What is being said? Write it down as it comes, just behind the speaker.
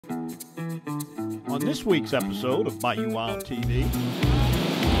on this week's episode of Bayou Wild TV.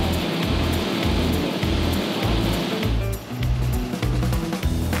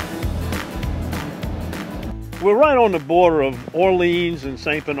 We're right on the border of Orleans and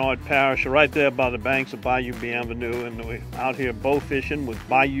St. Bernard Parish, right there by the banks of Bayou Bienvenue, and we're out here bow fishing with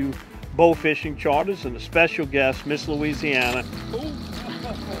Bayou Bowfishing Charters and a special guest, Miss Louisiana.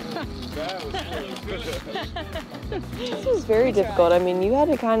 This was very difficult. I mean, you had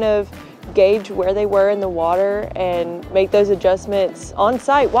to kind of gauge where they were in the water and make those adjustments on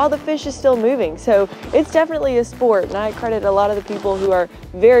site while the fish is still moving. So it's definitely a sport, and I credit a lot of the people who are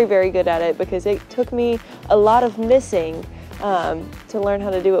very, very good at it, because it took me a lot of missing to learn how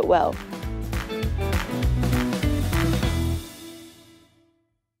to do it well.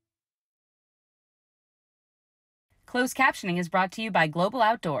 Closed captioning is brought to you by Global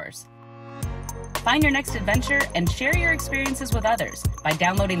Outdoors. Find your next adventure and share your experiences with others by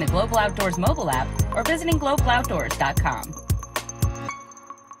downloading the Global Outdoors mobile app or visiting globaloutdoors.com.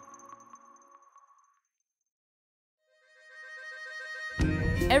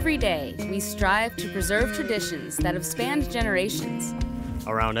 Every day, we strive to preserve traditions that have spanned generations.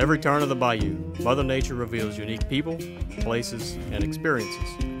 Around every turn of the bayou, Mother Nature reveals unique people, places, and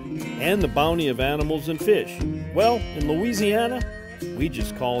experiences. And the bounty of animals and fish. Well, in Louisiana, we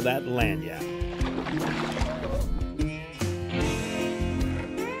just call that lagniappe.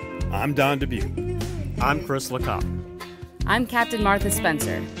 I'm Don Dubuque. I'm Chris LeCoq. I'm Captain Martha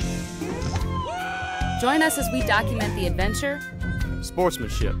Spencer. Join us as we document the adventure,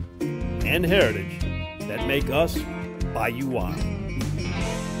 sportsmanship, and heritage that make us Bayou Wild.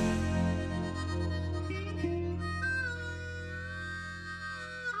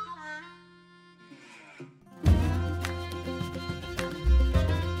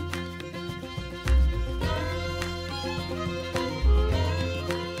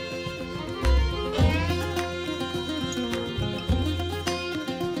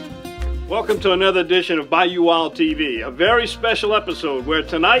 Welcome to another edition of Bayou Wild TV, a very special episode where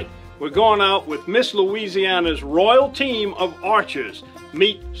tonight we're going out with Miss Louisiana's royal team of archers.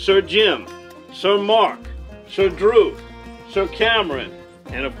 Meet Sir Jim, Sir Mark, Sir Drew, Sir Cameron,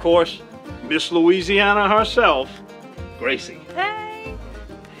 and of course, Miss Louisiana herself, Gracie. Hey!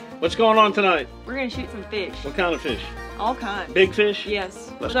 What's going on tonight? We're gonna shoot some fish. What kind of fish? All kinds. Big fish?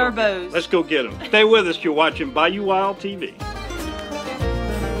 Yes, with our bows. Let's go get them. Stay with us, you're watching Bayou Wild TV.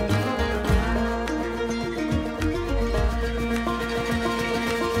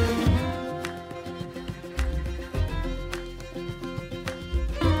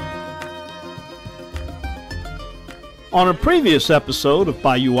 On a previous episode of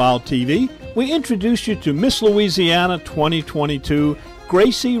Bayou Wild TV, we introduced you to Miss Louisiana 2022,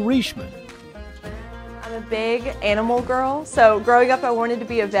 Gracie Reichmann. I'm a big animal girl, so growing up I wanted to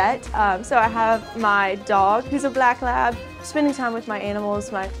be a vet. So I have my dog, who's a black lab. Spending time with my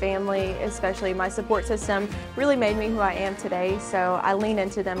animals, my family, especially my support system, really made me who I am today. So I lean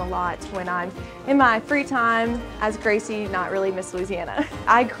into them a lot when I'm in my free time as Gracie, not really Miss Louisiana.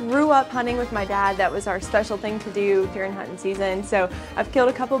 I grew up hunting with my dad. That was our special thing to do during hunting season. So I've killed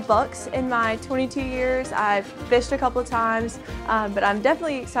a couple bucks in my 22 years. I've fished a couple of times, but I'm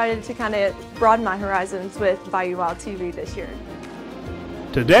definitely excited to kind of broaden my horizons with Bayou Wild TV this year.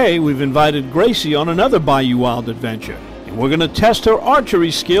 Today we've invited Gracie on another Bayou Wild adventure. We're going to test her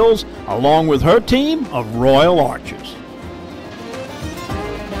archery skills along with her team of Royal Archers.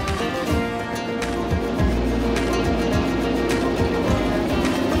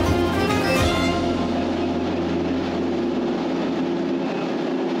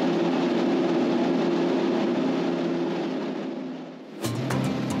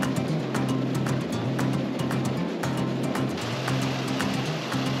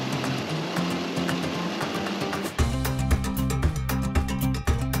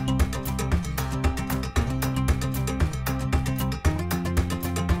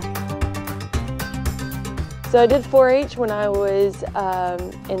 So I did 4-H when I was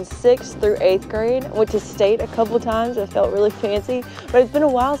in 6th through 8th grade. I went to state a couple times. I felt really fancy, but it's been a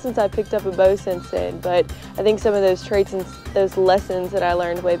while since I picked up a bow since then. But I think some of those traits and those lessons that I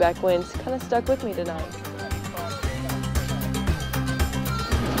learned way back when kind of stuck with me tonight.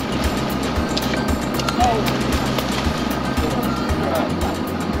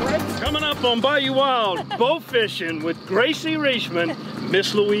 Coming up on Bayou Wild, bow fishing with Gracie Reichmann,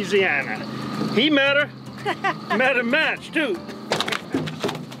 Miss Louisiana. He met her. Met a match too.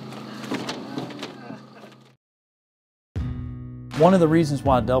 One of the reasons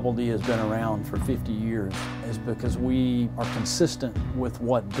why Double D has been around for 50 years is because we are consistent with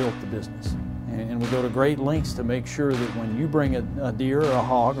what built the business. And we go to great lengths to make sure that when you bring a deer or a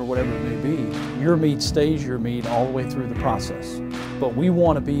hog or whatever it may be, your meat stays your meat all the way through the process. But we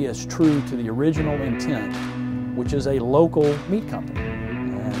want to be as true to the original intent, which is a local meat company.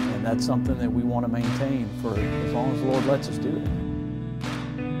 And that's something that we want to maintain for as long as the Lord lets us do it.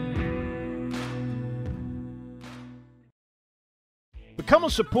 Become a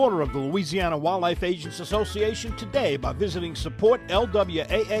supporter of the Louisiana Wildlife Agents Association today by visiting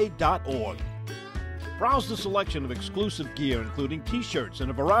supportlwaa.org. Browse the selection of exclusive gear, including t-shirts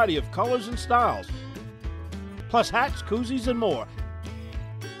in a variety of colors and styles, plus hats, koozies, and more.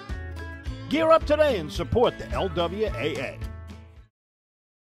 Gear up today and support the LWAA.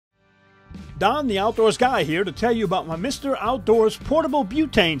 Don, the Outdoors Guy, here to tell you about my Mr. Outdoors portable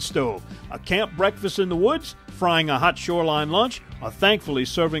butane stove. A camp breakfast in the woods, frying a hot shoreline lunch, or thankfully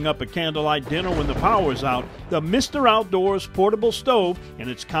serving up a candlelight dinner when the power's out, the Mr. Outdoors portable stove in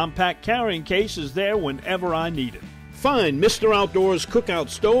its compact carrying case is there whenever I need it. Find Mr. Outdoors cookout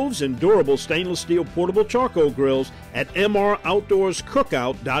stoves and durable stainless steel portable charcoal grills at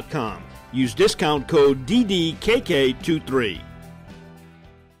mroutdoorscookout.com. Use discount code DDKK23.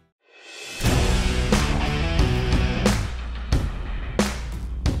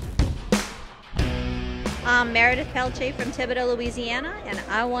 I'm Meredith Pelche from Thibodaux, Louisiana, and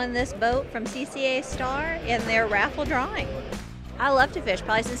I won this boat from CCA Star in their raffle drawing. I love to fish,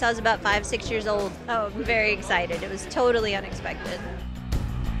 probably since I was about 5-6 years old. Oh, I'm very excited. It was totally unexpected.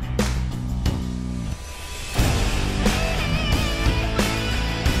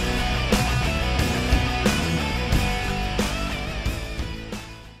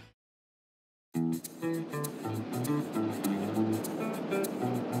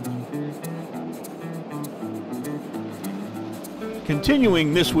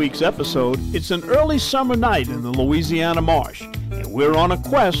 Continuing this week's episode, it's an early summer night in the Louisiana marsh, and we're on a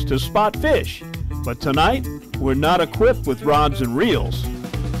quest to spot fish. But tonight, we're not equipped with rods and reels.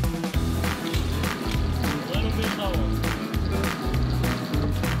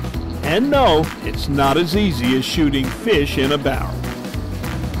 And no, it's not as easy as shooting fish in a barrel.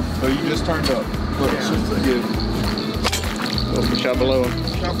 So you just turned up. Look, it's just good. Oh, shot below him.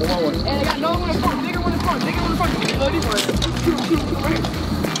 Shot below it. And I got another one in front, bigger one in front, bigger one in front. Look, these ones. Shoot, right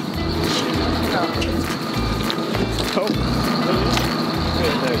here.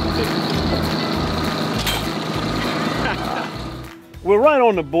 We're right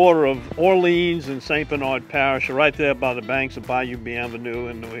on the border of Orleans and St. Bernard Parish, right there by the banks of Bayou Bienvenue,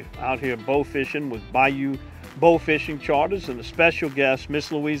 and we're out here bow fishing with Bayou Bowfishing Charters and a special guest,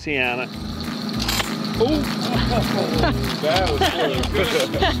 Miss Louisiana. Ooh. That was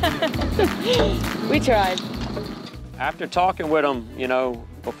good. We tried. After talking with them, you know,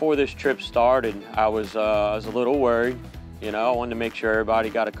 before this trip started, I was a little worried. You know, I wanted to make sure everybody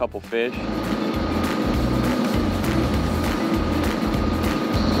got a couple fish.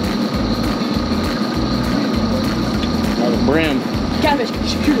 Brim. Catfish.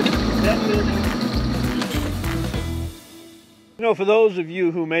 You know, for those of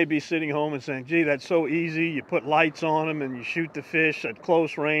you who may be sitting home and saying, gee, that's so easy, you put lights on them and you shoot the fish at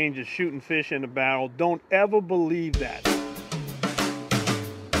close range, it's shooting fish in a barrel, don't ever believe that.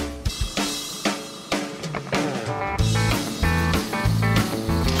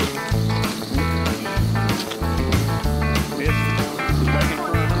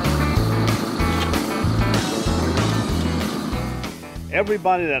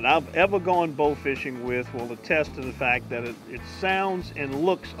 Everybody that I've ever gone bow fishing with will attest to the fact that it sounds and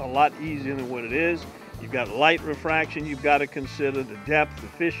looks a lot easier than what it is. You've got light refraction you've got to consider, the depth, the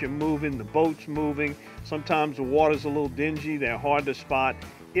fish are moving, the boat's moving. Sometimes the water's a little dingy, they're hard to spot.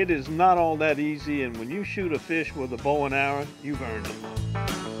 It is not all that easy, and when you shoot a fish with a bow and arrow, you've earned it.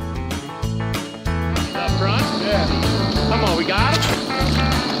 Up front? Yeah. Come on, we got it.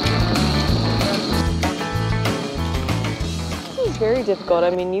 Very difficult. I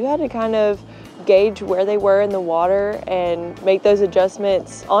mean, you had to kind of gauge where they were in the water and make those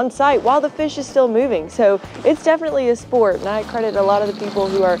adjustments on site while the fish is still moving. So it's definitely a sport, and I credit a lot of the people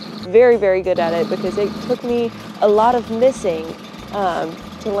who are very, very good at it, because it took me a lot of missing to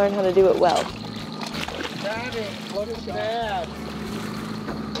learn how to do it well. What is that?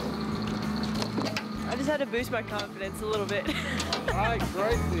 I just had to boost my confidence a little bit. All right,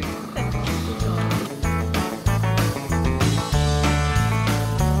 Gracie.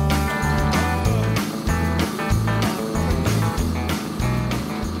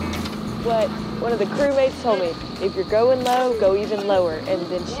 What one of the crewmates told me, if you're going low, go even lower and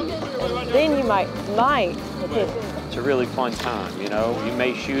then shoot. And then you might hit. It's a really fun time, you know. You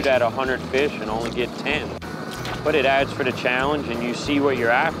may shoot at 100 fish and only get 10. but it adds for the challenge, and you see what you're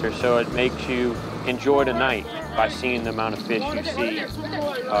after, so it makes you enjoy the night by seeing the amount of fish you see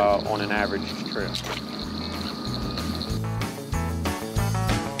on an average trip.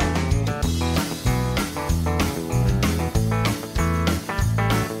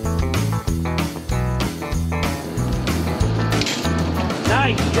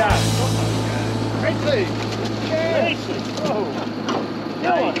 Nice shot. Gracie. Gracie. Oh.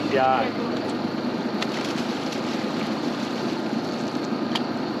 Nice shot.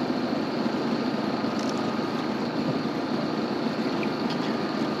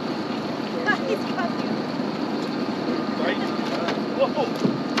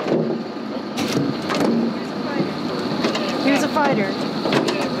 He was a fighter.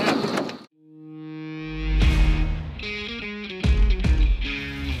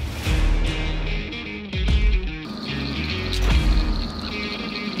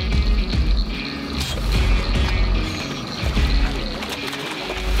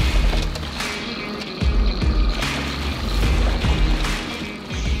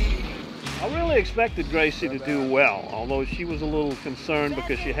 I expected Gracie to do well, although she was a little concerned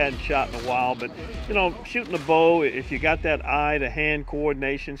because she hadn't shot in a while. But, you know, shooting a bow, if you got that eye-to-hand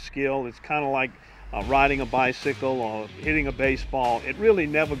coordination skill, it's kind of like riding a bicycle or hitting a baseball. It really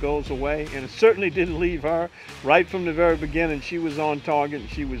never goes away, and it certainly didn't leave her. Right from the very beginning, she was on target and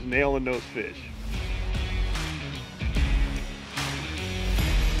she was nailing those fish.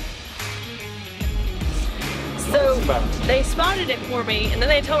 So they spotted it for me, and then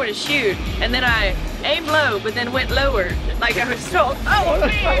they told me to shoot, and then I aimed low, but then went lower. Like I was told, oh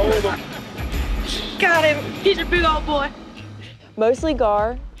man, got him, he's a big old boy. Mostly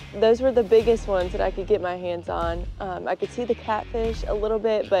gar. Those were the biggest ones that I could get my hands on. I could see the catfish a little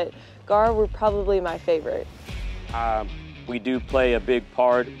bit, but gar were probably my favorite. We do play a big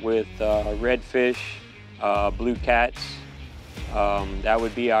part with redfish, blue cats. That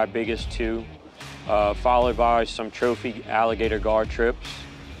would be our biggest two. Followed by some trophy alligator gar trips.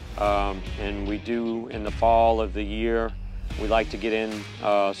 And we do, in the fall of the year, we like to get in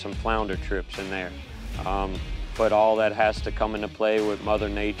some flounder trips in there. But all that has to come into play with Mother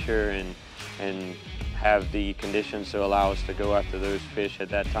Nature and have the conditions to allow us to go after those fish at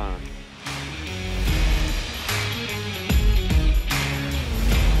that time.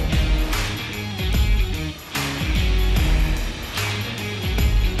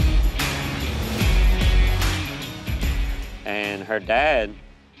 And her dad,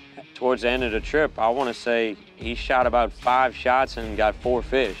 towards the end of the trip, I want to say he shot about 5 shots and got 4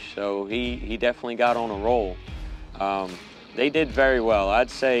 fish. So he definitely got on a roll. They did very well. I'd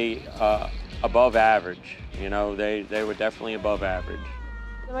say above average. You know, they were definitely above average.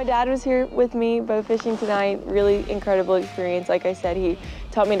 My dad was here with me bow fishing tonight. Really incredible experience. Like I said, he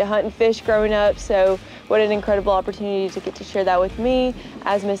taught me to hunt and fish growing up, so what an incredible opportunity to get to share that with me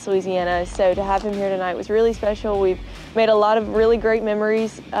as Miss Louisiana. So to have him here tonight was really special. We've made a lot of really great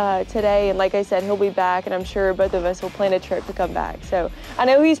memories today, and like I said, he'll be back, and I'm sure both of us will plan a trip to come back. So I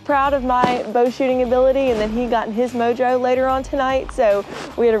know he's proud of my bow shooting ability, and then he got in his mojo later on tonight, so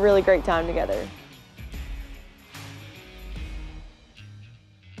we had a really great time together.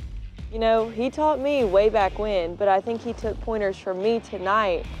 You know, he taught me way back when, but I think he took pointers from me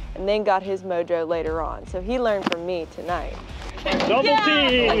tonight and then got his mojo later on. So he learned from me tonight. Double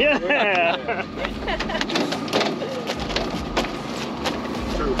team, yeah!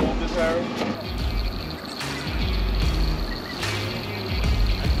 True, want this, Harry?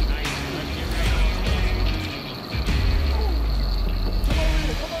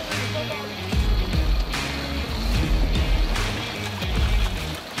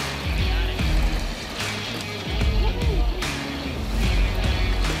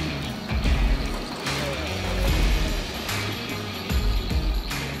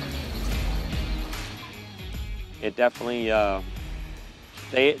 It definitely,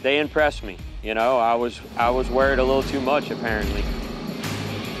 they impressed me. You know, I was worried a little too much apparently.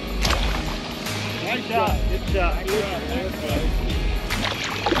 Nice shot, good shot.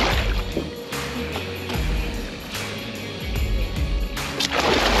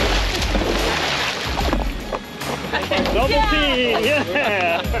 Double team,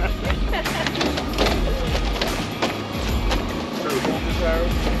 yeah! True, want this, Harry?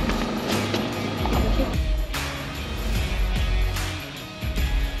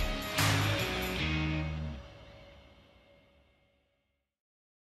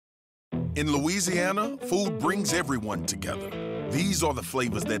 In Louisiana, food brings everyone together. These are the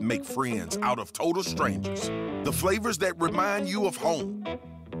flavors that make friends out of total strangers. The flavors that remind you of home.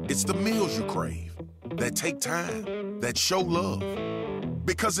 It's the meals you crave, that take time, that show love.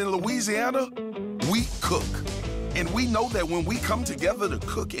 Because in Louisiana, we cook. And we know that when we come together to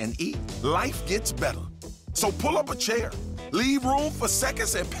cook and eat, life gets better. So pull up a chair, leave room for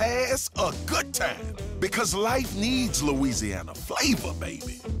seconds, and pass a good time. Because life needs Louisiana flavor,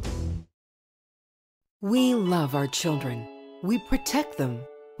 baby. We love our children. We protect them.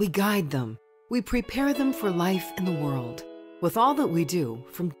 We guide them. We prepare them for life in the world. With all that we do,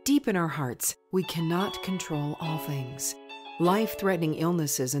 from deep in our hearts, we cannot control all things. Life-threatening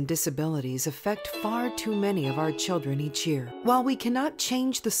illnesses and disabilities affect far too many of our children each year. While we cannot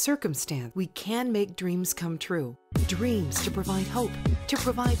change the circumstance, we can make dreams come true. Dreams to provide hope, to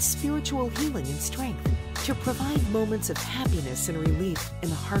provide spiritual healing and strength, to provide moments of happiness and relief in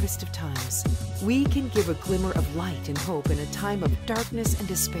the hardest of times. We can give a glimmer of light and hope in a time of darkness and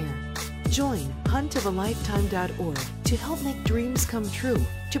despair. Join huntofalifetime.org to help make dreams come true,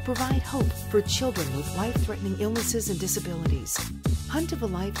 to provide hope for children with life-threatening illnesses and disabilities. Hunt of a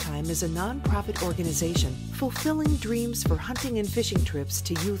Lifetime is a nonprofit organization fulfilling dreams for hunting and fishing trips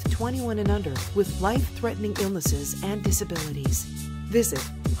to youth 21 and under with life-threatening illnesses and disabilities. Visit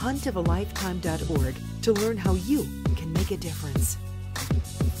huntofalifetime.org to learn how you can make a difference.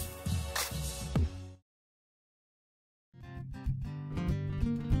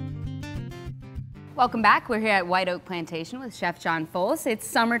 Welcome back. We're here at White Oak Plantation with Chef John Folse. It's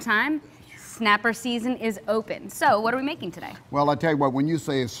summertime. Snapper season is open. So what are we making today? Well, I tell you what, when you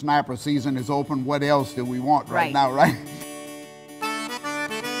say snapper season is open, what else do we want right now, right?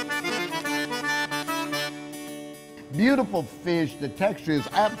 Beautiful fish. The texture is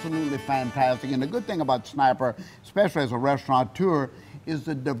absolutely fantastic. And the good thing about snapper, especially as a restaurateur, is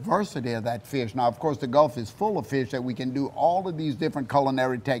the diversity of that fish. Now, of course, the Gulf is full of fish that we can do all of these different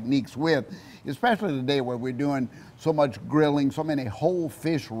culinary techniques with, especially today where we're doing so much grilling, so many whole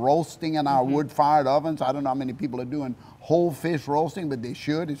fish roasting in our wood-fired ovens. I don't know how many people are doing whole fish roasting, but they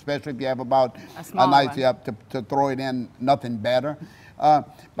should, especially if you have about a nice, to throw it in, nothing better.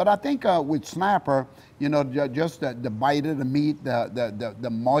 But I think with snapper, you know, just the bite of the meat, the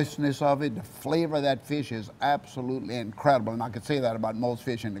moistness of it, the flavor of that fish is absolutely incredible. And I could say that about most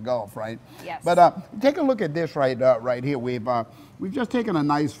fish in the Gulf, right? Yes. But take a look at this right here. We've just taken a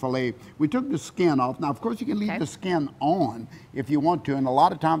nice fillet. We took the skin off. Now, of course, you can leave the skin on if you want to. And a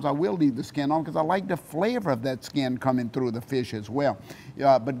lot of times I will leave the skin on because I like the flavor of that skin coming through the fish as well.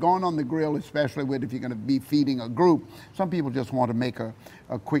 But going on the grill, especially if you're going to be feeding a group, some people just want to make a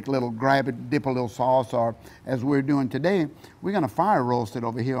quick little grab it, dip a little sauce, or as we're doing today, we're going to fire roast it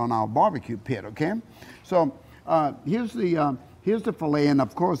over here on our barbecue pit, okay? So here's the fillet, and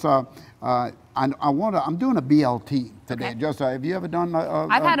of course, I'm doing a BLT today. Okay. Just have you ever done?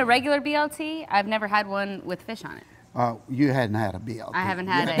 I've had a regular BLT. I've never had one with fish on it. You hadn't had a BLT. I haven't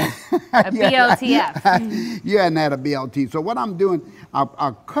had a BLTF. You hadn't had a BLT. So what I'm doing,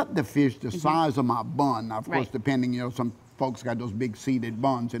 I'll cut the fish the size of my bun. Now, of course, depending, you know, some folks got those big seeded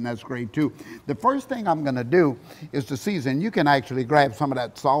buns, and that's great too. The first thing I'm going to do is to season. You can actually grab some of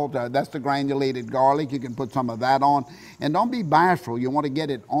that salt. That's the granulated garlic. You can put some of that on, and don't be bashful. You want to get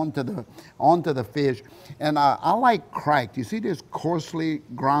it onto the fish. And I like cracked. You see this coarsely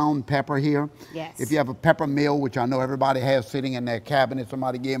ground pepper here? Yes. If you have a pepper mill, which I know everybody has sitting in their cabinet,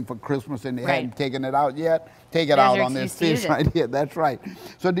 somebody gave them for Christmas and they hadn't taken it out yet. Take it out on this fish right here. That's right.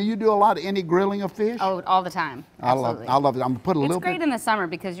 So do you do any grilling of fish? Oh, all the time. Absolutely. I love it. I'm gonna put a little bit. It's great in the summer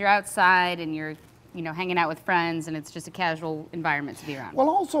because you're outside and you're, you know, hanging out with friends, and it's just a casual environment to be around. Well,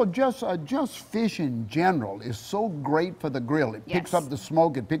 also just fish in general is so great for the grill. It picks up the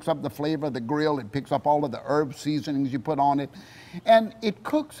smoke, it picks up the flavor of the grill, it picks up all of the herb seasonings you put on it, and it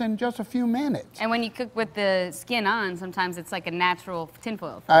cooks in just a few minutes. And when you cook with the skin on, sometimes it's like a natural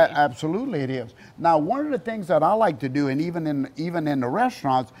tinfoil. Absolutely, it is. Now, one of the things that I like to do, and even in the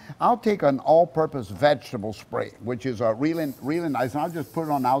restaurants, I'll take an all-purpose vegetable spray, which is really nice, and I'll just put it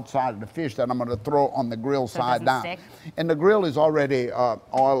on the outside of the fish that I'm going to throw on the grill side down. Stick. And the grill is already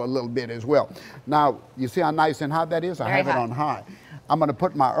oiled a little bit as well. Now, you see how nice and hot that is? I have it on high. I'm going to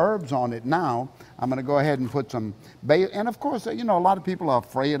put my herbs on it now. I'm going to go ahead and put some basil. And of course, you know, a lot of people are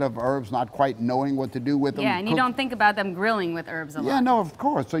afraid of herbs, not quite knowing what to do with them. Yeah, and you don't think about them grilling with herbs a lot. Yeah, no, of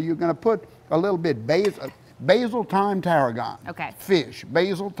course. So you're going to put a little bit basil, thyme, tarragon. Okay. Fish,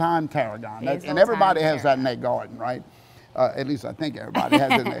 basil, thyme, tarragon. And everybody has that in their garden, right? At least I think everybody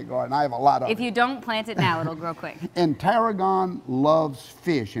has it in their garden. I have a lot of it. If you don't plant it now, it'll grow quick. And tarragon loves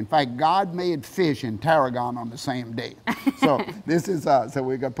fish. In fact, God made fish and tarragon on the same day. So this is, so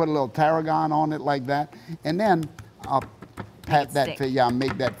we're going to put a little tarragon on it like that. And then I'll pat that,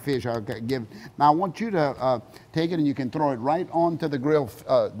 make that fish. Okay, now I want you to take it and you can throw it right onto the grill,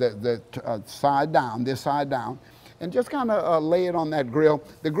 side down, this side down. and just kind of lay it on that grill.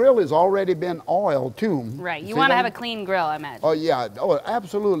 The grill has already been oiled too. Right, you want to have a clean grill, I imagine. Oh yeah, oh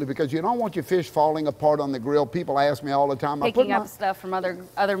absolutely, because you don't want your fish falling apart on the grill. People ask me all the time. Picking up stuff from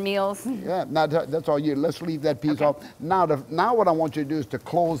other meals. Yeah, now that's all you, let's leave that piece off. Now what I want you to do is to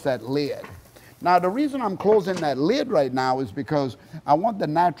close that lid. Now the reason I'm closing that lid right now is because I want the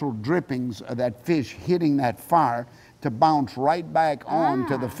natural drippings of that fish hitting that fire to bounce right back on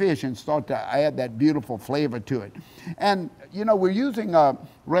to the fish and start to add that beautiful flavor to it. And you know, we're using a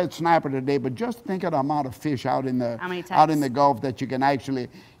red snapper today, but just think of the amount of fish out in the Gulf that you can actually,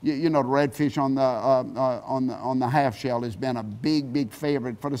 you know, the redfish on the half shell has been a big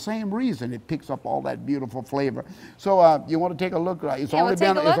favorite for the same reason. It picks up all that beautiful flavor. So you want to take a look? It's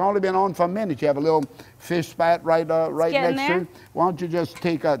only been on for a minute. You have a little fish spat right next to it. Why don't you just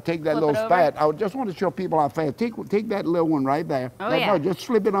take that little spat? I just want to show people how fast. Take that little one right there. Oh, yeah. No, just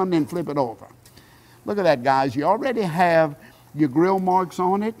slip it on and flip it over. Look at that, guys. You already have your grill marks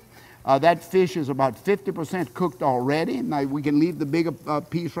on it. That fish is about 50% cooked already. Now we can leave the bigger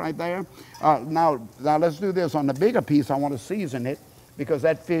piece right there. Now let's do this. On the bigger piece, I want to season it because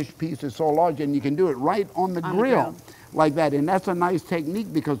that fish piece is so large, and you can do it right on the grill like that. And that's a nice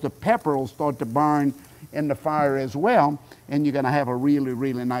technique because the pepper will start to burn in the fire as well, and you're gonna have a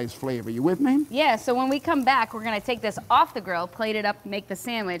really nice flavor. You with me? Yeah, so when we come back, we're gonna take this off the grill, plate it up, make the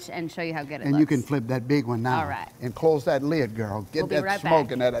sandwich, and show you how good it looks. And you can flip that big one now. All right. And close that lid, girl. Get that right smoke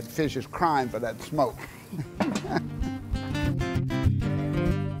back. in there. That fish is crying for that smoke.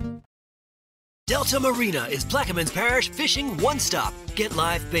 Delta Marina is Plaquemines Parish fishing one-stop. Get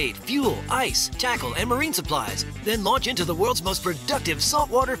live bait, fuel, ice, tackle, and marine supplies. Then launch into the world's most productive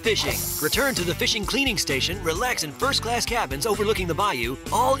saltwater fishing. Return to the fishing cleaning station, relax in first-class cabins overlooking the bayou,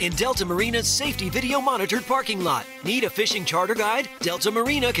 all in Delta Marina's safety video-monitored parking lot. Need a fishing charter guide? Delta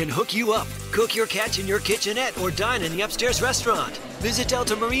Marina can hook you up. Cook your catch in your kitchenette or dine in the upstairs restaurant. Visit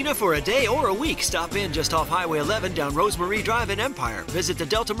Delta Marina for a day or a week. Stop in just off Highway 11 down Rosemary Drive in Empire. Visit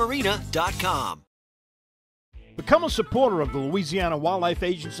thedeltamarina.com. Become a supporter of the Louisiana Wildlife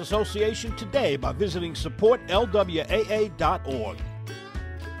Agents Association today by visiting supportlwaa.org.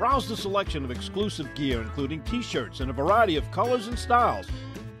 Browse the selection of exclusive gear, including t-shirts in a variety of colors and styles,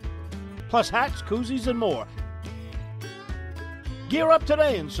 plus hats, koozies, and more. Gear up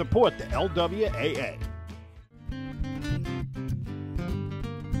today and support the LWAA.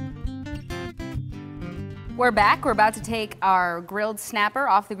 We're back. We're about to take our grilled snapper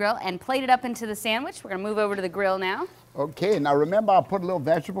off the grill and plate it up into the sandwich. We're going to move over to the grill now. Okay, now remember I put a little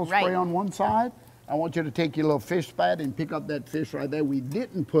vegetable spray on one side. I want you to take your little fish spat and pick up that fish right there. We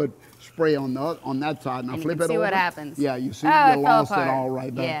didn't put spray on that side. Now flip it over. See what happens. Yeah, you see you lost it all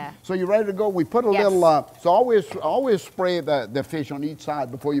right there. Yeah. So you ready to go? We put a little, so always spray the fish on each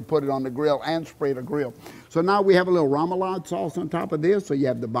side before you put it on the grill and spray the grill. So now we have a little remoulade sauce on top of this. So you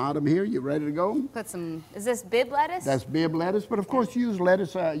have the bottom here. You ready to go? Put some, is this bib lettuce? That's bib lettuce, but of course use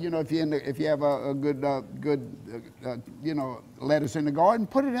lettuce, you know, if you have a good you know, lettuce in the garden,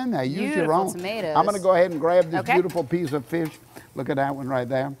 put it in there. Use your own. Tomatoes. I'm going to go ahead and grab this beautiful piece of fish. Look at that one right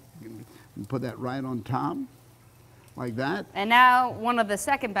there. And put that right on top, like that. And now one of the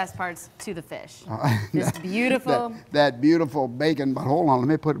second best parts to the fish. This beautiful. That beautiful bacon, but hold on, let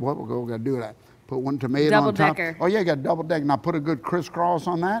me put, what we're going to do that. Put one tomato on top. Double-decker. Oh yeah, you got double decker. Now put a good crisscross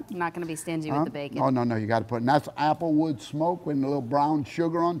on that. I'm not going to be stingy with the bacon. Oh no, you got to put, and that's applewood smoke with a little brown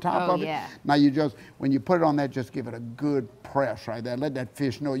sugar on top of it. Yeah. Now you just, when you put it on that, just give it a good press right there. Let that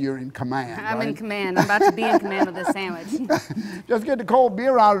fish know you're in command. I'm in command. I'm about to be in command of this sandwich. Just get the cold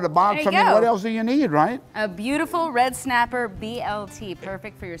beer out of the box. I mean, what else do you need, right? A beautiful red snapper BLT,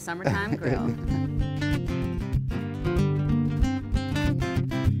 perfect for your summertime grill.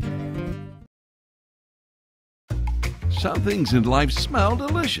 Some things in life smell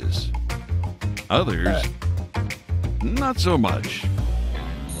delicious. Others, not so much.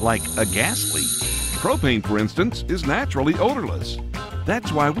 Like a gas leak. Propane, for instance, is naturally odorless.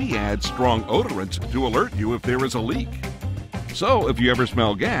 That's why we add strong odorants to alert you if there is a leak. So if you ever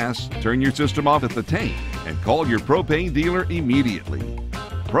smell gas, turn your system off at the tank and call your propane dealer immediately.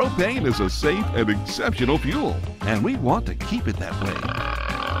 Propane is a safe and exceptional fuel, and we want to keep it that way.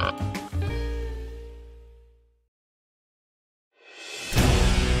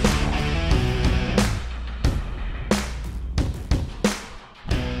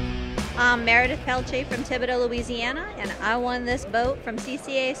 I'm Meredith Pelche from Thibodaux, Louisiana, and I won this boat from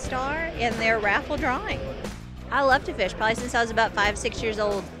CCA Star in their raffle drawing. I love to fish, probably since I was about 5-6 years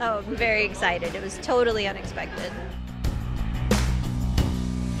old. Oh, I'm very excited. It was totally unexpected.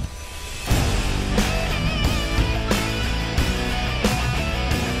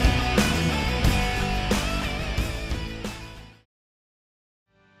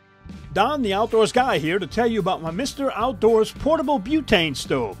 Don, the Outdoors Guy, here to tell you about my Mr. Outdoors portable butane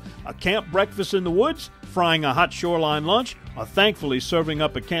stove. A camp breakfast in the woods, frying a hot shoreline lunch, or thankfully serving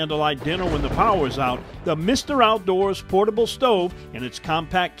up a candlelight dinner when the power's out, the Mr. Outdoors portable stove and its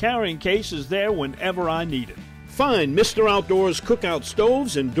compact carrying case is there whenever I need it. Find Mr. Outdoors cookout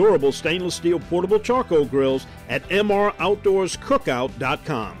stoves and durable stainless steel portable charcoal grills at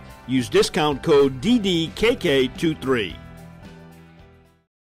mroutdoorscookout.com. Use discount code DDKK23.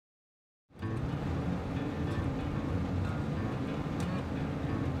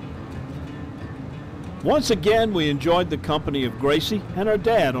 Once again, we enjoyed the company of Gracie and her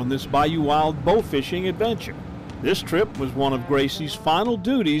dad on this Bayou Wild bowfishing adventure. This trip was one of Gracie's final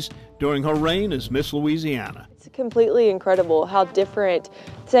duties during her reign as Miss Louisiana. It's completely incredible how different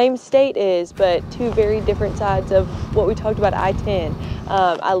same state is, but two very different sides of what we talked about I-10.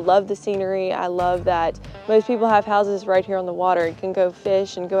 I love the scenery. I love that most people have houses right here on the water and can go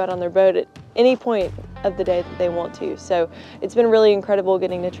fish and go out on their boat at any point of the day that they want to. So it's been really incredible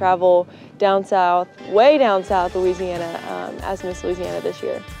getting to travel down south, way down south Louisiana as Miss Louisiana this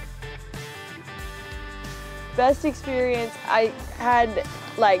year. Best experience, I had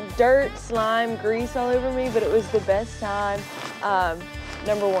like dirt, slime, grease all over me, but it was the best time.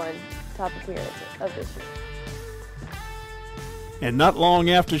 Number one top appearance of this year. And not long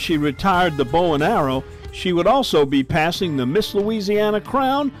after she retired the bow and arrow, she would also be passing the Miss Louisiana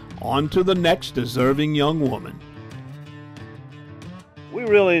crown on to the next deserving young woman. We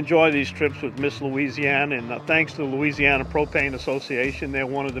really enjoy these trips with Miss Louisiana, and thanks to the Louisiana Propane Association, they're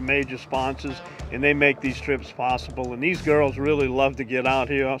one of the major sponsors, and they make these trips possible. And these girls really love to get out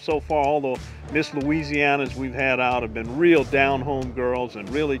here. So far, all the Miss Louisianas we've had out have been real down-home girls and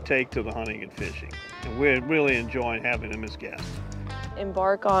really take to the hunting and fishing. And we're really enjoying having them as guests.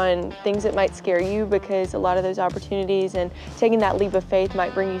 Embark on things that might scare you, because a lot of those opportunities and taking that leap of faith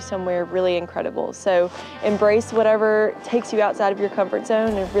might bring you somewhere really incredible. So embrace whatever takes you outside of your comfort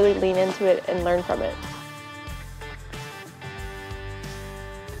zone and really lean into it and learn from it.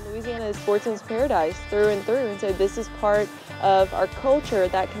 Louisiana is sportsman's paradise through and through, and so this is part of our culture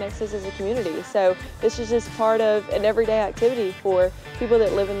that connects us as a community. So this is just part of an everyday activity for people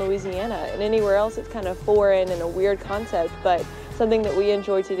that live in Louisiana, and anywhere else it's kind of foreign and a weird concept, but something that we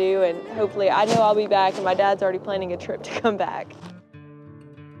enjoy to do, and hopefully I know I'll be back, and my dad's already planning a trip to come back.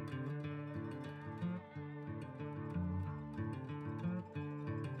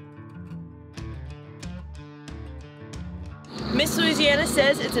 Miss Louisiana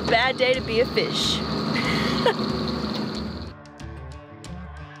says it's a bad day to be a fish.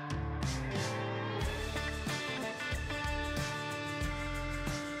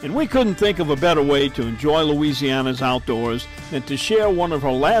 And we couldn't think of a better way to enjoy Louisiana's outdoors than to share one of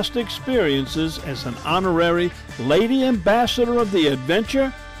her last experiences as an honorary Lady Ambassador of the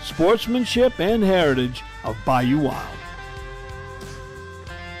Adventure, Sportsmanship, and Heritage of Bayou Wild.